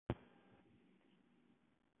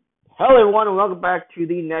Hello, everyone, and welcome back to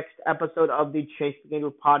the next episode of the Chase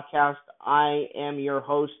McAndrew podcast. I am your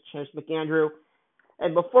host, Chase McAndrew.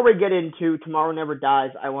 And before we get into Tomorrow Never Dies,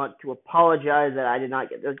 I want to apologize that I did not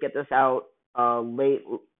get this out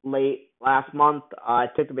late last month. I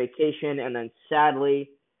took a vacation, and then sadly,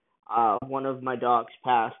 one of my dogs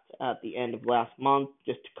passed at the end of last month,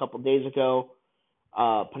 just a couple days ago.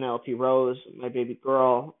 Penelope Rose, my baby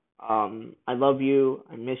girl. I love you.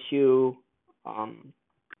 I miss you. Um,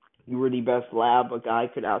 you were the best lab a guy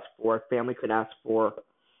could ask for, a family could ask for.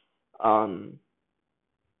 Um,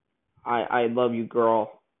 I love you,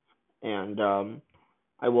 girl, and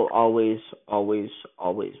I will always, always,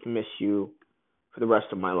 always miss you for the rest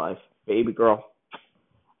of my life, baby girl.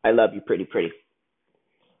 I love you, pretty, pretty.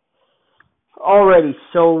 Alrighty,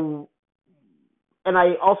 so, and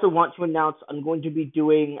I also want to announce I'm going to be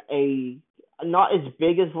doing a not as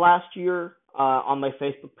big as last year on my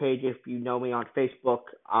Facebook page. If you know me on Facebook,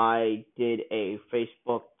 I did a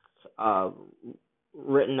Facebook uh,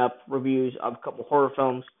 written up reviews of a couple horror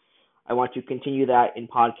films. I want to continue that in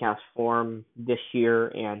podcast form this year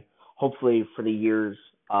and hopefully for the years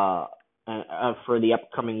for the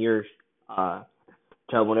upcoming years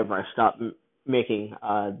till whenever I stop making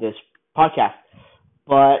this podcast.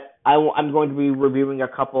 But I'm going to be reviewing a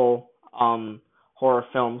couple horror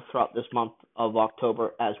films throughout this month of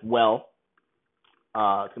October as well.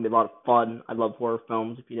 It's gonna be a lot of fun. I love horror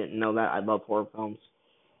films. If you didn't know that, I love horror films.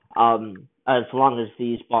 As long as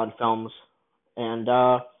these Bond films. And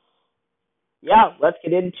yeah, let's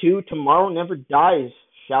get into Tomorrow Never Dies,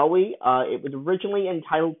 shall we? It was originally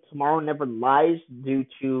entitled Tomorrow Never Lies due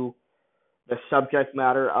to the subject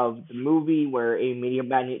matter of the movie where a media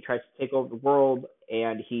magnate tries to take over the world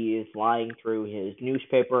and he is lying through his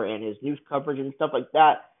newspaper and his news coverage and stuff like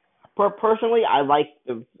that. Personally, I like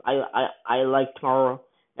Tomorrow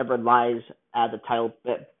Never Lies as a title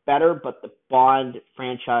bit better, but the Bond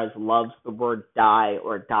franchise loves the word die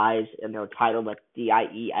or dies in their title, like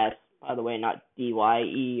DIES, by the way, not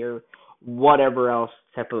DYE or whatever else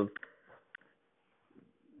type of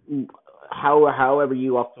however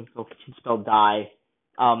you often spell die.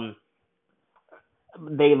 Um,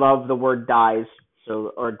 they love the word dies,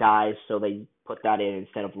 so they put that in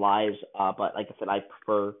instead of lies. But like I said, I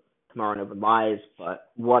prefer Tomorrow Never Lies,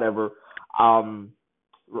 but whatever. Um,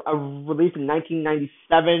 Released in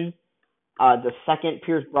 1997, the second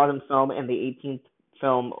Pierce Brosnan film and the 18th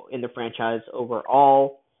film in the franchise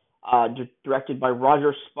overall. Directed by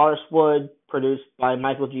Roger Spottiswoode, produced by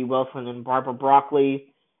Michael G. Wilson and Barbara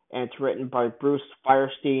Broccoli, and it's written by Bruce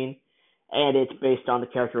Firestein, and it's based on the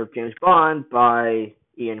character of James Bond by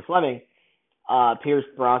Ian Fleming. Pierce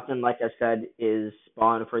Brosnan, like I said, is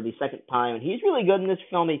Bond for the second time, and he's really good in this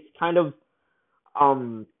film. He's kind of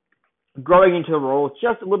um growing into the role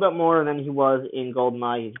just a little bit more than he was in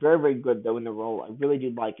Goldeneye. He's very, very good though in the role. I really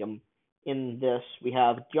do like him in this. We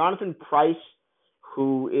have Jonathan Pryce,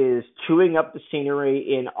 who is chewing up the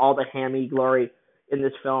scenery in all the hammy glory in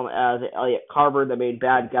this film as Elliot Carver, the main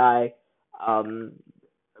bad guy. Um,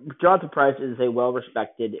 Jonathan Pryce is a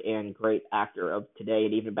well-respected and great actor of today,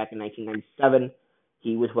 and even back in 1997,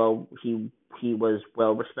 he was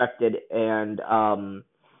well respected, and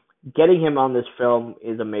getting him on this film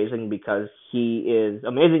is amazing because he is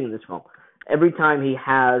amazing in this film. Every time he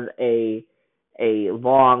has a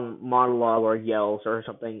long monologue or yells or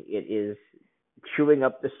something, it is chewing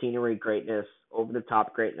up the scenery greatness, over the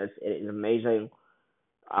top greatness. It is amazing.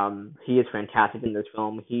 He is fantastic in this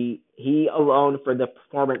film. He alone for the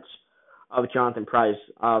performance of Jonathan Pryce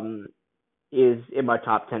is in my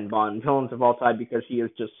top 10 Bond villains of all time because he is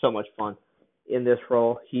just so much fun in this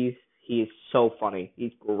role. He's so funny.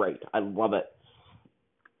 He's great. I love it.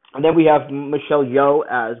 And then we have Michelle Yeoh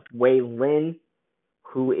as Wei Lin,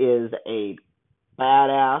 who is a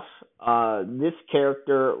badass. This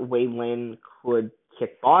character, Wei Lin, could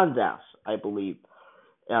kick Bond's ass, I believe.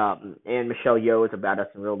 And Michelle Yeoh is a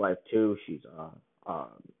badass in real life too. She's a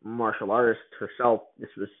martial artist herself. This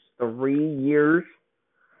was 3 years,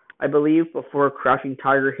 I believe, before Crouching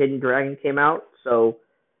Tiger, Hidden Dragon came out. So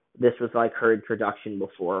this was like her introduction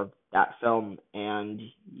before that film. And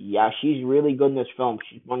yeah, she's really good in this film.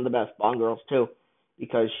 She's one of the best Bond girls too,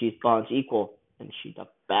 because she's Bond's equal and she's a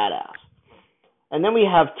badass. And then we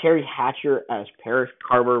have Terry Hatcher as Paris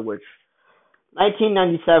Carver, which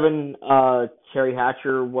 1997, Terry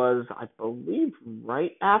Hatcher was, I believe,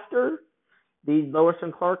 right after the Lois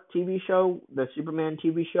and Clark TV show, the Superman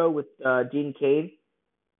TV show with Dean Cain.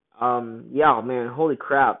 Yeah, man, holy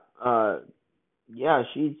crap. Yeah,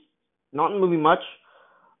 she's not in the movie much,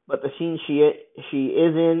 but the scene she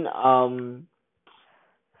is in,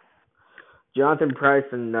 Jonathan Price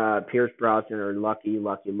and Pierce Brosnan are lucky,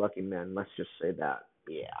 lucky, lucky men. Let's just say that.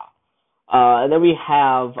 Yeah. And then we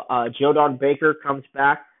have Joe Don Baker comes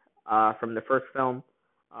back from the first film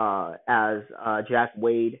as Jack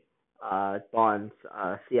Wade, Bond's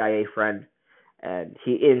CIA friend, and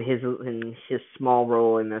he in his small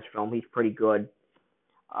role in this film, he's pretty good.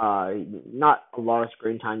 Uh, Not a lot of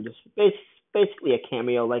screen time, just basically a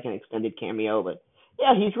cameo, like an extended cameo, but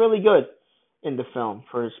yeah, he's really good in the film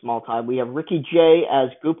for his small time. We have Ricky Jay as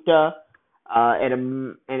Gupta,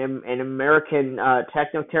 an American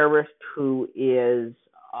techno terrorist who is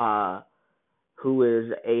a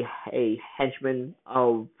henchman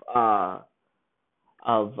of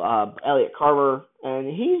Elliot Carver, and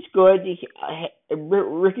he's good.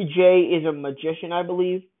 Ricky Jay is a magician, I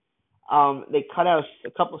believe. They cut out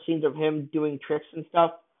a couple scenes of him doing tricks and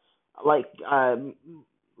stuff, like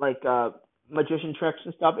like magician tricks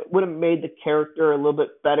and stuff. It would have made the character a little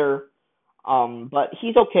bit better. But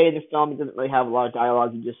he's okay in the film. He doesn't really have a lot of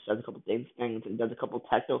dialogue. He just says a couple things and does a couple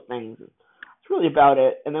techno things. That's really about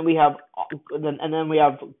it. And then we have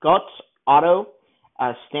Guts Otto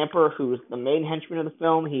as Stamper, who's the main henchman of the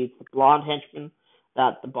film. He's the blonde henchman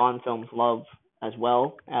that the Bond films love as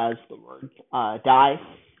well as the word die.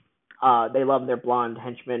 They love their blonde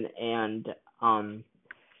henchmen, and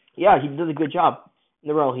yeah, he does a good job in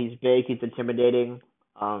the role. He's big, he's intimidating.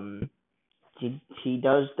 He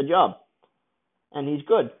does the job, and he's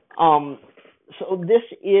good. So this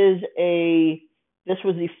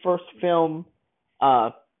was the first film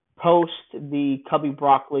post the Cubby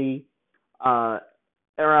Broccoli era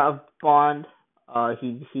of Bond.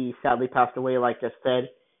 He sadly passed away, like I said,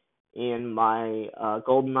 in my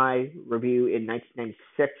GoldenEye review in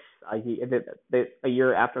 1996, a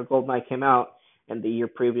year after GoldenEye came out, and the year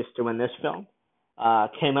previous to when this film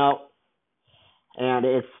came out. And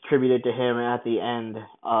it's tributed to him at the end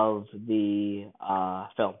of the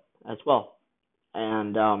film as well.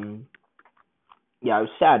 And yeah, I was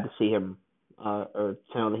sad to see him, or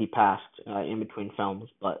to know that he passed in between films.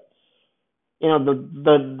 But you know,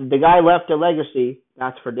 the guy left a legacy.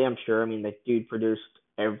 That's for damn sure. I mean, the dude produced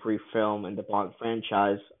every film in the Bond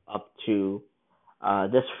franchise up to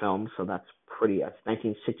this film, so that's pretty. That's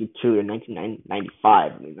 1962 to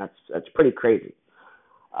 1995. I mean, that's pretty crazy.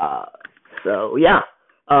 Uh, so yeah.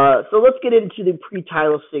 So let's get into the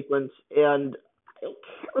pre-title sequence, and I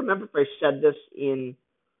can't remember if I said this in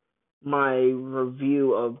my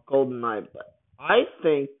review of GoldenEye, but I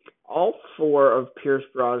think all four of Pierce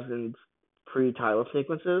Brosnan's pre-title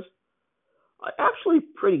sequences are actually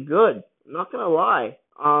pretty good. I'm not gonna lie.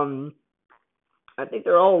 I think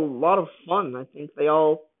they're all a lot of fun. I think they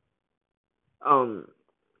all um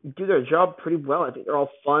do their job pretty well. I think they're all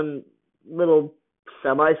fun little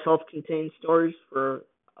semi self-contained stories for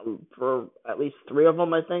at least three of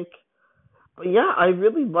them, I think. But yeah, I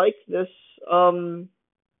really like this. I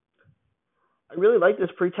really like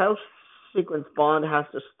this pre-title sequence. Bond has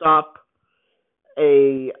to stop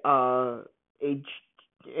a a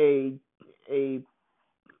a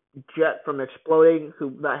jet from exploding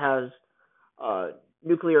that has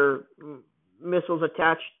nuclear missiles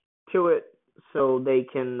attached to it, so they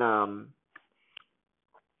can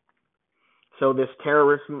so this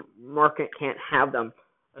terrorist market can't have them,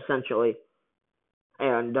 essentially.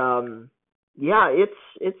 And yeah,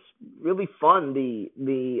 it's really fun. The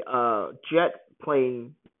jet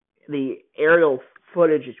plane, the aerial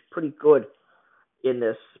footage is pretty good in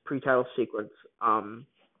this pre-title sequence.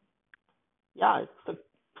 Yeah, it's a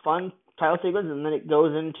fun title sequence, and then it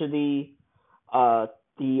goes into the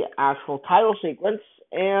actual title sequence,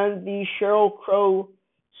 and the Sheryl Crow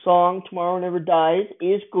song "Tomorrow Never Dies"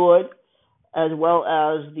 is good, as well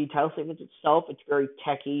as the title sequence itself. It's very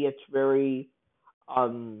techy. It's very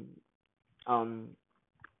um um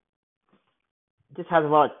just has a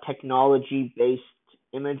lot of technology based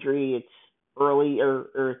imagery. It's or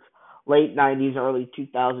it's late '90s, early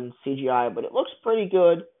 2000s CGI, but it looks pretty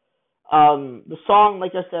good. The song,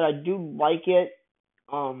 like I said, I do like it.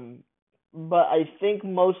 Um, but I think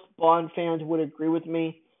most Bond fans would agree with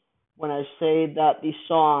me when I say that the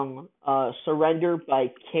song "Surrender"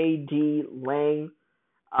 by K.D. Lang,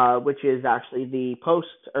 which is actually the post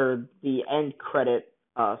or the end credit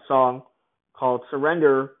song called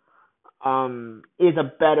 "Surrender," is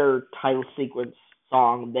a better title sequence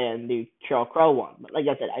song than the Sheryl Crow one. But like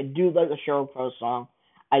I said, I do like the Sheryl Crow song.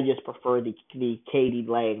 I just prefer the K.D.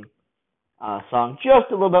 Lang song just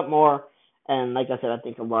a little bit more. And like I said, I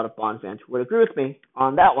think a lot of Bond fans would agree with me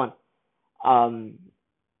on that one. Um,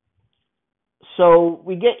 so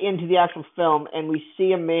we get into the actual film, and we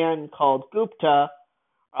see a man called Gupta,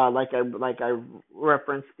 like I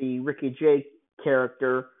referenced the Ricky Jay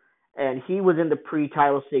character, and he was in the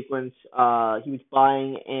pre-title sequence. He was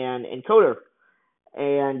buying an encoder,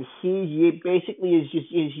 and he basically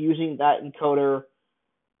is using that encoder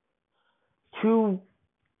to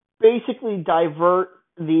basically divert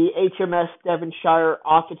the HMS Devonshire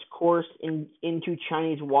off its course into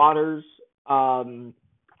Chinese waters,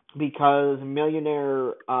 because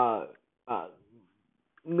millionaire uh,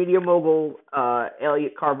 media mogul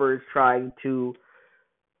Elliot Carver is trying to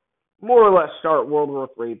more or less start World War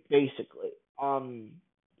III. Basically,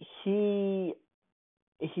 he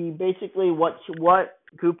he basically what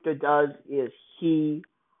Gupta does is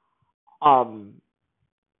um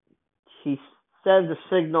he sends a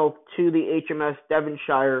signal to the HMS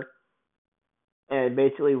Devonshire and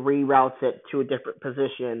basically reroutes it to a different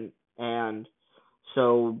position, and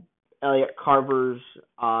so Elliot Carver's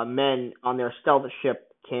men on their stealth ship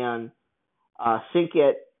can sink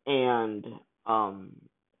it and um,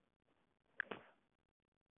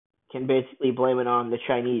 can basically blame it on the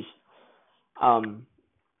Chinese. Um,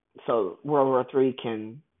 so World War III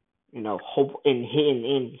can, hope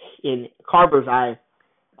in Carver's eye,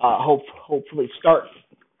 hopefully start.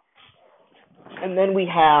 And then we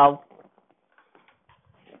have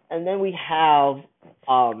and then we have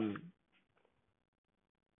um,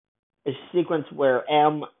 a sequence where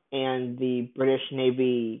M and the British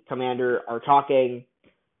Navy commander are talking,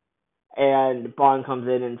 and Bond comes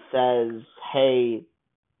in and says, "Hey,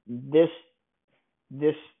 this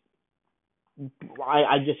this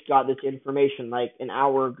I just got this information like an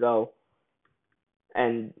hour ago,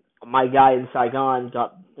 and my guy in Saigon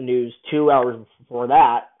got the news 2 hours before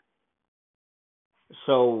that.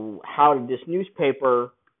 So how did this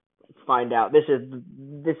newspaper find out? This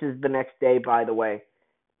is the next day, by the way,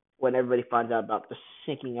 when everybody finds out about the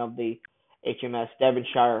sinking of the HMS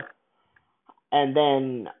Devonshire, and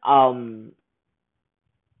then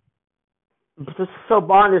so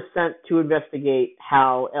Bond is sent to investigate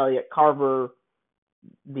how Elliot Carver,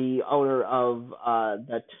 the owner of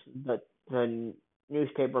the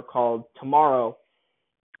newspaper called Tomorrow,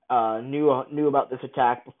 knew about this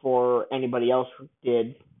attack before anybody else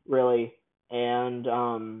did, really, and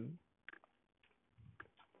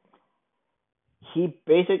he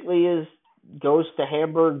basically goes to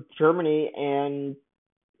Hamburg, Germany, and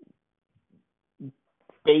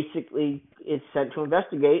basically is sent to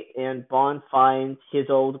investigate. And Bond finds his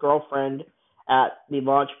old girlfriend at the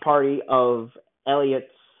launch party of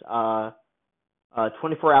Elliot's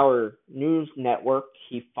 24-hour news network.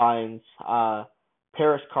 He finds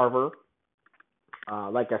Paris Carver,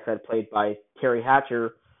 like I said, played by Terry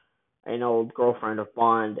Hatcher, an old girlfriend of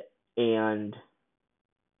Bond, and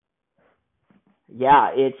yeah,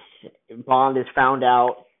 it's Bond is found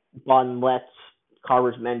out. Bond lets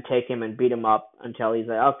Carver's men take him and beat him up until he's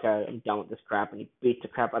like, okay, I'm done with this crap, and he beats the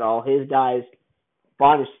crap out of all his guys.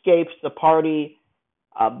 Bond escapes the party,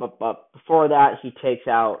 but before that, he takes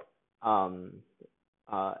out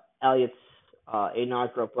Elliot's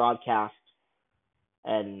inaugural broadcast,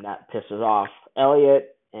 and that pisses off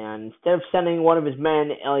Elliot. And instead of sending one of his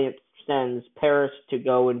men, Elliot sends Paris to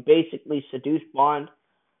go and basically seduce Bond.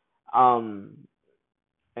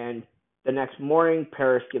 And the next morning,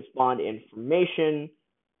 Paris gives Bond information,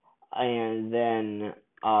 and then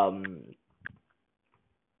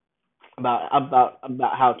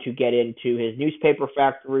about how to get into his newspaper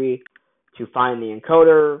factory to find the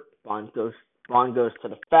encoder. Bond goes to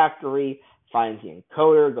the factory, finds the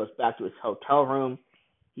encoder, goes back to his hotel room.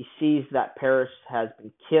 He sees that Paris has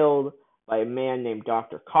been killed by a man named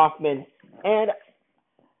Dr. Kaufman, and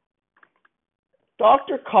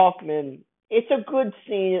Dr. Kaufman, it's a good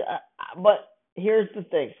scene, but here's the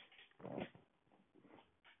thing.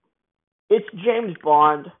 It's James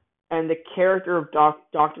Bond, and the character of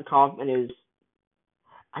Dr. Kaufman is.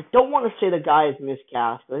 I don't want to say the guy is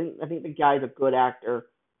miscast. I think the guy's a good actor,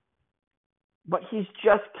 but he's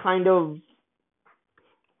just kind of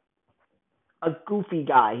a goofy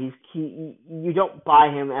guy. You don't buy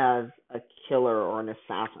him as a killer or an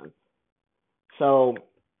assassin. So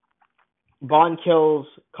Bond kills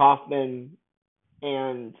Kaufman,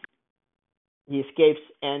 and he escapes.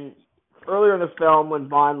 And earlier in the film, when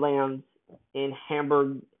Bond lands in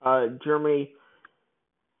Hamburg, Germany,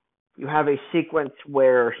 you have a sequence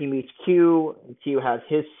where he meets Q, and Q has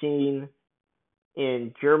his scene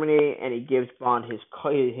in Germany, and he gives Bond his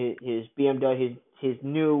BMW, his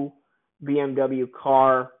new BMW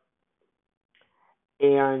car,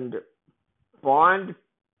 and Bond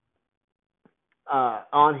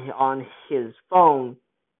on his phone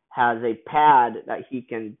has a pad that he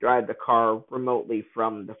can drive the car remotely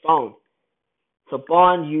from the phone. So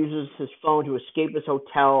Bond uses his phone to escape his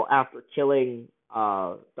hotel after killing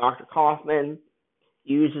Dr. Kaufman.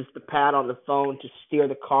 He uses the pad on the phone to steer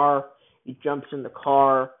the car. He jumps in the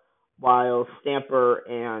car while Stamper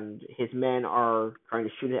and his men are trying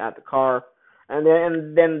to shoot it at the car. And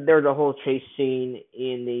then there's a whole chase scene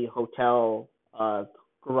in the hotel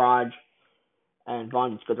garage, and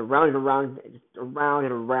Bond just goes around and around, around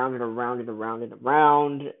and around and around and around and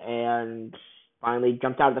around, and finally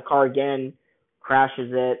jumps out of the car again,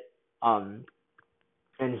 crashes it, um,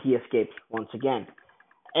 and he escapes once again.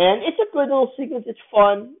 And it's a good little sequence. It's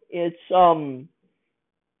fun. It's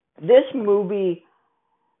this movie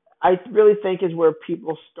I really think is where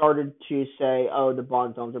people started to say, "Oh, the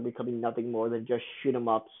Bond films are becoming nothing more than just shoot 'em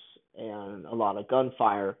ups and a lot of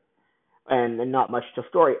gunfire and not much to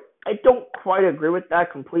story." I don't quite agree with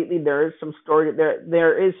that completely. There is some story there.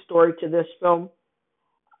 There is story to this film,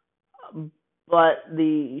 but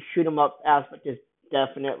the shoot 'em up aspect is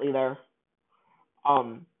definitely there.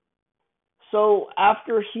 Um, so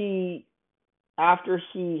after he has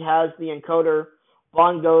the encoder,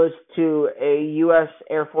 Bond goes to a U.S.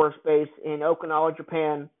 Air Force base in Okinawa,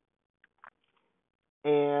 Japan,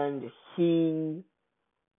 and he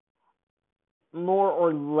more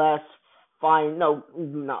or less find no,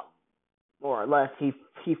 not more or less.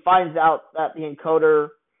 He finds out that the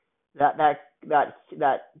encoder that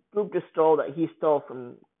Gupta stole, that he stole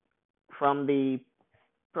from the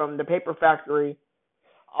from the paper factory,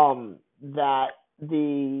 that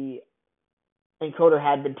the encoder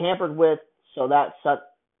had been tampered with, so that set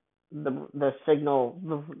the signal,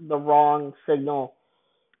 the wrong signal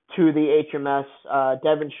to the HMS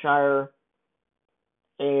Devonshire,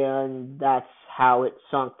 and that's how it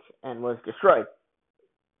sunk and was destroyed.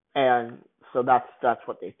 And so that's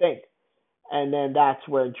what they think. And then that's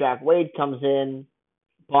where Jack Wade comes in.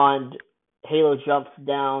 Bond Halo jumps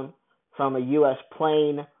down from a U.S.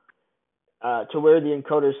 plane to where the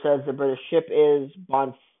encoder says the British ship is.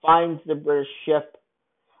 Bond finds the British ship,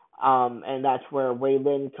 and that's where Wei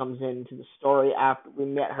Lin comes into the story. After we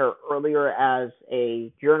met her earlier as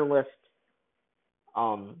a journalist,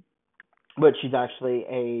 um, but she's actually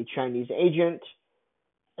a Chinese agent,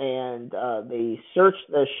 and they search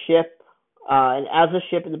the ship. And as the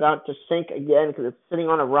ship is about to sink again, because it's sitting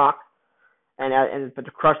on a rock, and but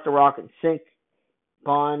to crush the rock and sink,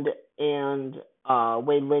 Bond and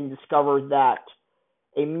Wei Lin discover that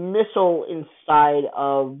a missile inside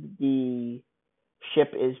of the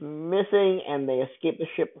ship is missing, and they escape the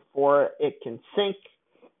ship before it can sink.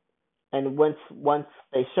 And once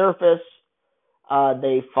they surface,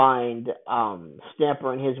 they find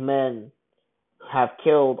Stamper and his men have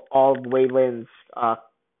killed all of Wei Lin's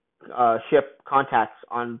ship contacts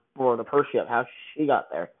on board of her ship. How she got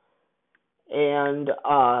there, and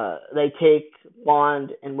they take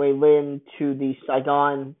Bond and Wei Lin to the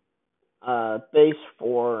Saigon base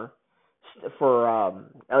for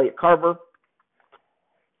Elliot Carver,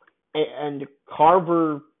 and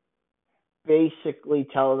Carver basically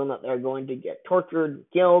tells them that they're going to get tortured and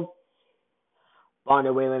killed. Bond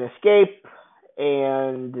and Wei Lin escape,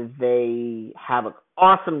 and they have an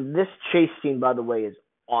awesome. This chase scene, by the way, is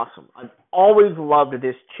awesome. I've always loved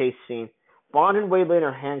this chase scene. Bond and Wei Lin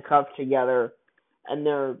are handcuffed together, and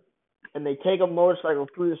they take a motorcycle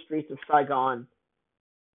through the streets of Saigon,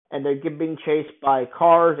 and they're being chased by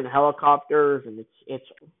cars and helicopters, and it's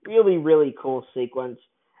really really cool sequence.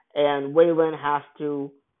 And Wei Lin has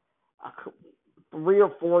to 3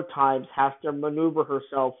 or 4 times has to maneuver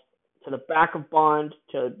herself to the back of Bond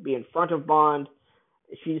to be in front of Bond.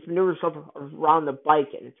 She just maneuvers herself around the bike,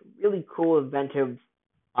 and it's a really cool, inventive,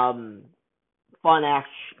 fun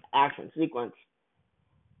action sequence.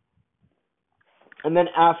 And then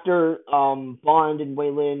after Bond and Wei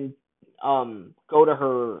Lin go to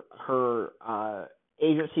her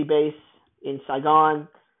agency base in Saigon,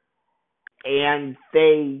 and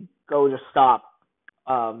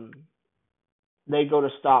um, they go to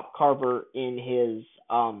stop Carver in his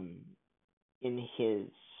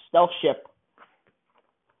stealth ship,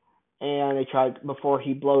 and they try before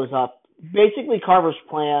he blows up. Basically, Carver's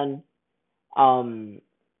plan. Um,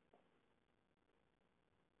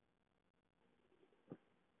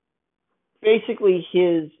 Basically,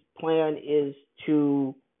 his plan is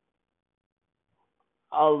to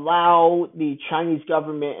allow the Chinese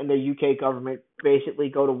government and the UK government basically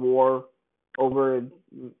go to war over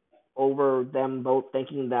over them both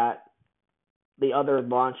thinking that the other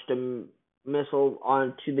launched a missile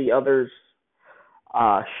onto the other's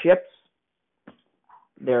ships,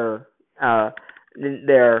 their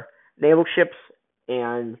their naval ships,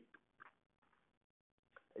 and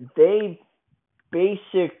they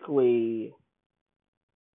basically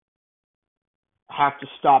have to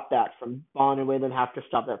stop that from Bond and Wayland have to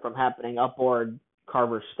stop that from happening aboard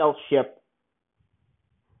Carver's stealth ship.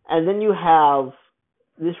 And then you have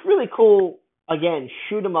this really cool, again,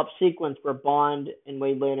 shoot 'em up sequence where Bond and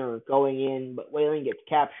Wei Lin are going in, but Wei Lin gets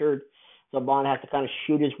captured, so Bond has to kind of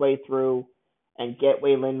shoot his way through and get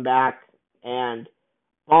Wei Lin back. And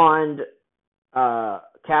Bond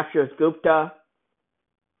captures Gupta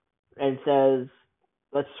and says,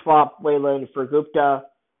 "Let's swap Wei Lin for Gupta."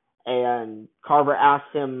 And Carver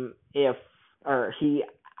asks him if, or he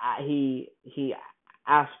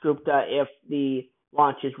asks Gupta if the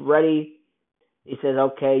launch is ready. He says,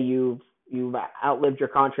 "Okay, you've outlived your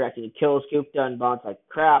contract," and he kills Gupta. And Bond's like,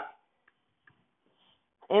 "Crap."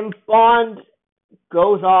 And Bond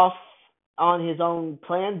goes off on his own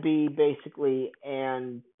plan B, basically,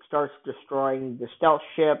 and starts destroying the stealth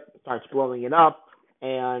ship, starts blowing it up,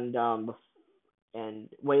 and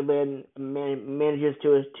Wei Lin manages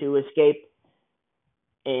to escape,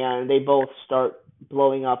 and they both start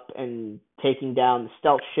blowing up and taking down the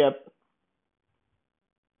stealth ship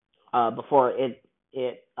before it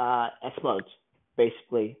explodes,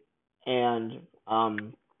 basically. And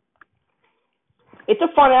it's a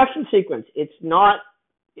fun action sequence. It's not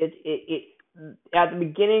it at the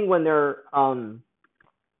beginning when they're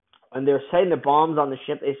setting the bombs on the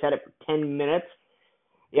ship, they set it for 10 minutes.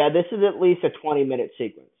 Yeah, this is at least a 20-minute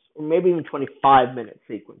sequence, or maybe even 25-minute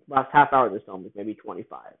sequence. Last half hour of this film is maybe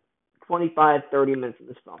 25, 30 minutes of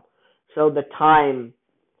this film. So the time,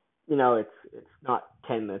 it's not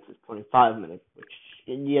 10 minutes, it's 25 minutes, which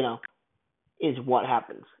is what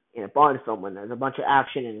happens in a Bond film when there's a bunch of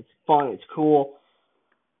action and it's fun, it's cool.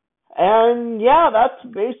 And yeah, that's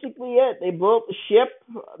basically it. They blow up the ship.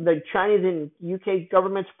 The Chinese and UK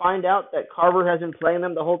governments find out that Carver has been playing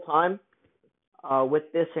them the whole time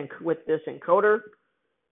with this encoder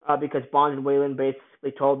because Bond and Wei Lin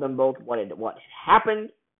basically told them both what had happened,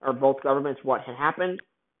 or both governments what had happened.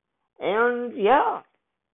 And yeah,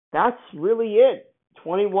 that's really it.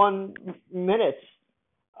 21 minutes.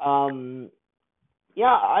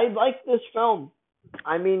 Yeah, I like this film.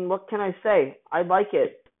 I mean, what can I say? I like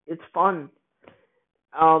it. It's fun.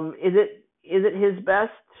 Is it his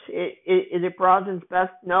best? Is it Brosnan's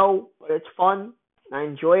best? No, but it's fun. I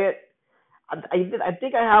enjoy it. I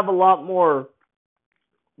think I have a lot more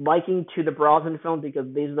liking to the Brosnan film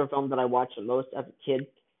because these are the films that I watched the most as a kid,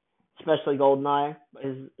 especially Goldeneye.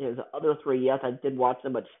 His other three, yes, I did watch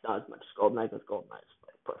them, but just not as much as Goldeneye because Goldeneye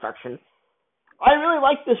is perfection. I really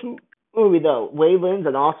like this movie though. Wei Lin's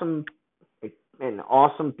an awesome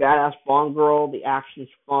badass Bond girl. The action's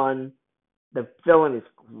fun. The villain is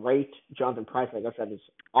great. Jonathan Pryce, like I said, is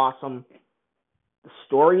awesome. The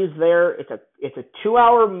story is there. It's a 2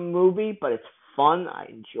 hour movie, but it's fun. I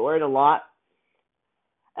enjoy it a lot.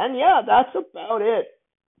 And yeah, that's about it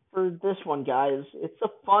for this one, guys. It's a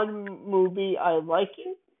fun movie. I like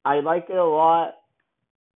it. I like it a lot.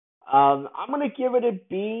 I'm gonna give it a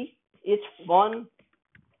B. It's fun.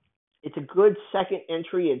 It's a good second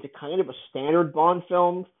entry. It's a kind of a standard Bond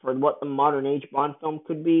film for what the modern age Bond film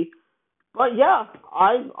could be. But yeah,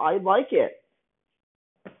 I like it.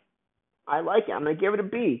 I like it. I'm gonna give it a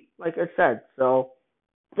B, like I said. So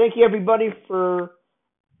thank you everybody for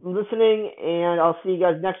listening, and I'll see you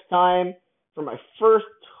guys next time for my first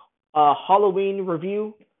Halloween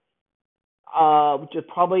review, which will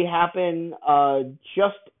probably happen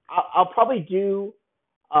just. I'll probably do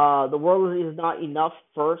The World Is Not Enough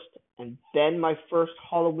first, and then my first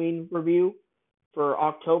Halloween review for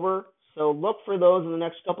October. So look for those in the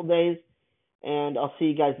next couple days, and I'll see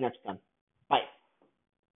you guys next time.